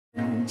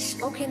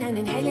Smoking and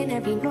inhaling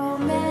every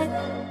moment.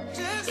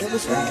 It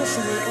was reckless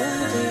and we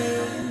owned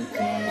it.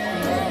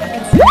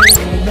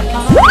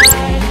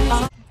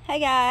 Hi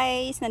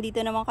guys! Nandito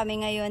naman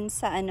kami ngayon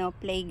sa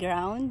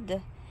playground.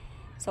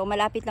 So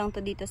malapit lang to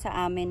dito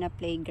sa amin na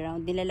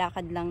playground.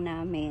 Nilalakad lang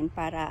namin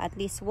para at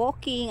least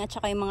walking at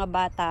saka yung mga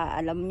bata,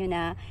 alam nyo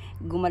na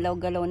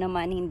gumalaw-galaw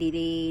naman, hindi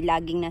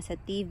laging nasa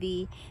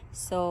TV.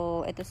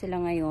 So ito sila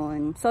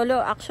ngayon.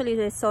 Actually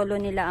solo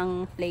nila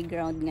ang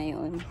playground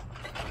ngayon.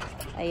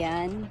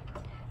 Ayan.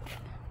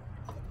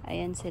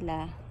 Ayan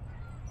sila.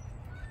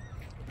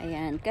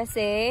 Ayan.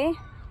 Kasi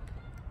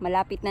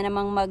malapit na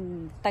namang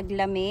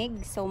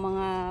magtaglamig. So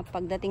mga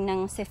pagdating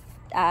ng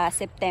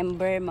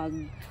September,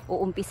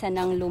 mag-uumpisa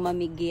ng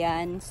lumamig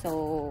yan.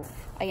 So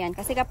ayan.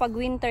 Kasi kapag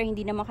winter,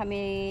 hindi naman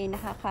kami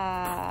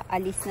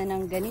nakakaalis na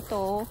ng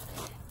ganito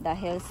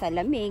dahil sa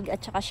lamig.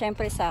 At saka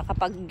syempre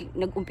kapag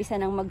nag-umpisa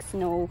ng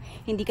mag-snow,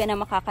 hindi ka na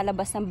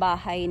makakalabas ng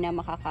bahay na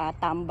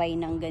makakatambay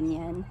ng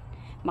ganyan,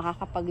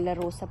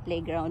 makakapaglaro sa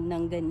playground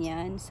ng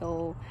ganyan.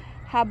 So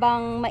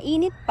habang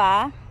mainit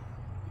pa,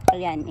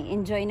 ayan,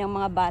 i-enjoy ng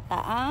mga bata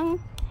ang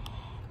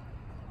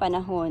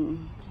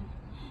panahon.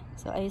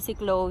 So ayun si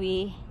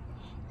Chloe,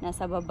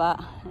 nasa baba,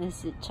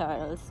 si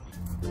Charles.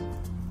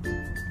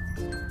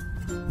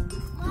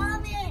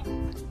 Mommy!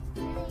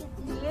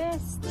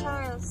 Yes,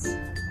 Charles.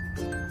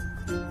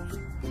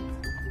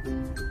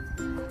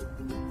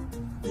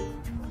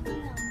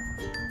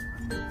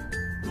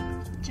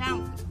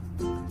 Jump.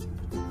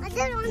 I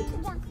don't want to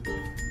jump.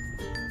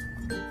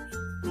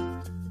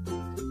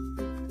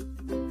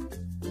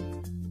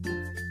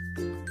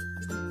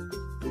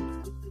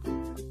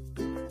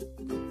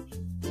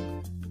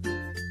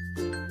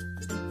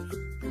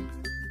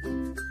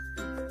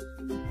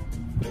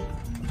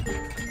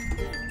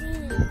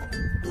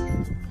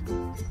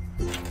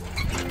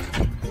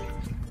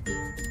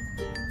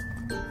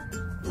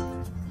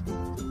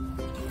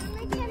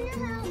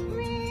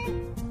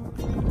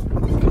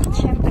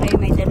 Siyempre,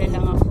 may dala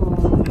lang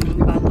akong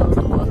bottled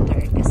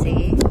water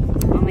kasi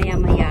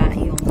mamaya-maya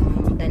yung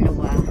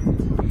dalawa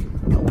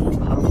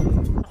nauuhaw.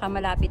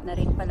 Malapit na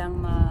rin palang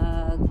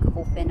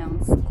mag-open ng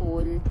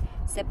school.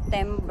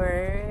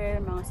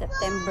 Mga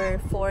September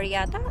 4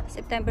 yata.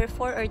 September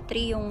 4 or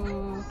 3 yung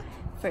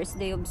first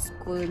day of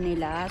school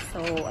nila.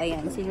 So,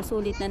 ayan,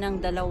 sinusulit na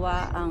ng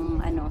dalawa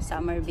ang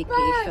summer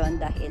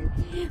vacation dahil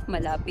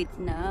malapit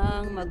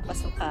nang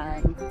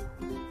magpasukan.